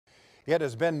It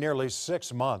has been nearly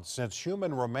 6 months since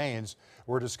human remains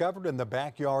were discovered in the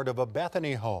backyard of a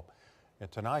Bethany home. And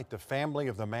tonight, the family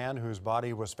of the man whose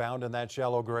body was found in that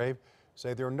shallow grave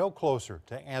say they're no closer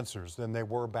to answers than they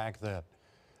were back then.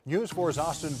 News 4's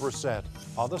Austin Brissett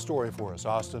on the story for us.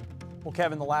 Austin. Well,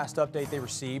 Kevin, the last update they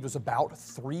received was about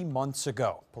 3 months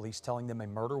ago. Police telling them a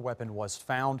murder weapon was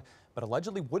found, but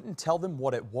allegedly wouldn't tell them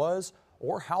what it was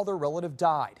or how their relative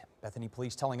died. Bethany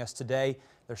police telling us today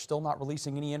they're still not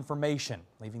releasing any information,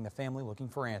 leaving the family looking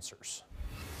for answers.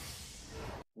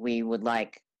 We would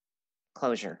like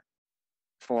closure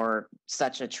for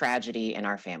such a tragedy in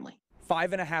our family.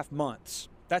 5.5 months.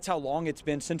 That's how long it's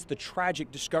been since the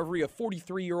tragic discovery of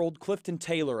 43-year-old Clifton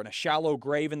Taylor in a shallow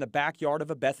grave in the backyard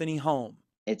of a Bethany home.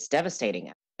 It's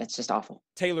devastating. It's just awful.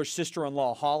 Taylor's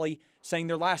sister-in-law, Holly, saying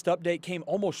their last update came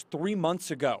almost 3 months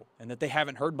ago and that they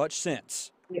haven't heard much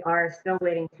since. We are still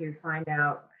waiting to find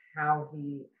out how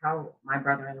my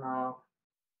brother-in-law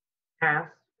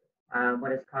passed,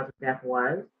 what his cause of death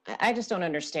was. I just don't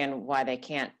understand why they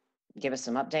can't give us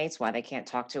some updates, why they can't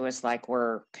talk to us like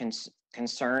we're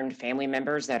concerned family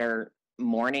members that are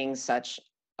mourning such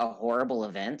a horrible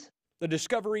event. The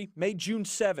discovery made June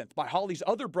 7th by Holly's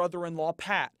other brother-in-law,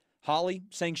 Pat. Holly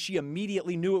saying she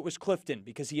immediately knew it was Clifton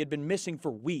because he had been missing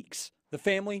for weeks. The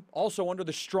family also under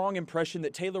the strong impression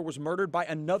that Taylor was murdered by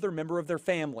another member of their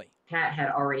family. Pat had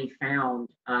already found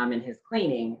in his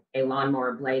cleaning a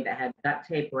lawnmower blade that had duct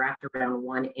tape wrapped around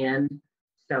one end.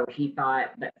 So he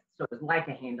thought that, so it was like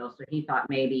a handle. So he thought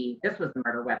maybe this was the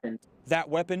murder weapon. That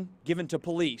weapon given to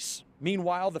police.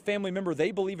 Meanwhile, the family member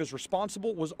they believe is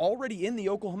responsible was already in the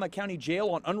Oklahoma County Jail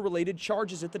on unrelated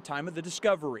charges at the time of the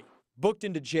discovery. Booked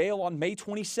into jail on May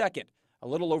 22nd, a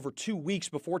little over 2 weeks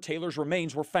before Taylor's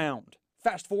remains were found.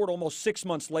 Fast forward almost 6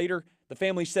 months later, the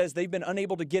family says they've been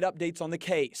unable to get updates on the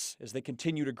case as they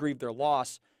continue to grieve their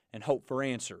loss and hope for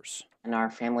answers. And our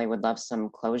family would love some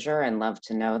closure and love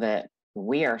to know that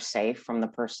we are safe from the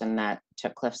person that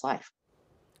took Cliff's life.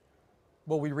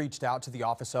 Well, we reached out to the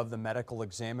Office of the Medical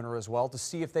Examiner as well to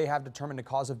see if they have determined the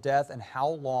cause of death and how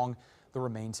long the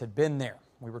remains had been there.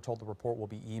 We were told the report will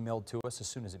be emailed to us as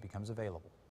soon as it becomes available.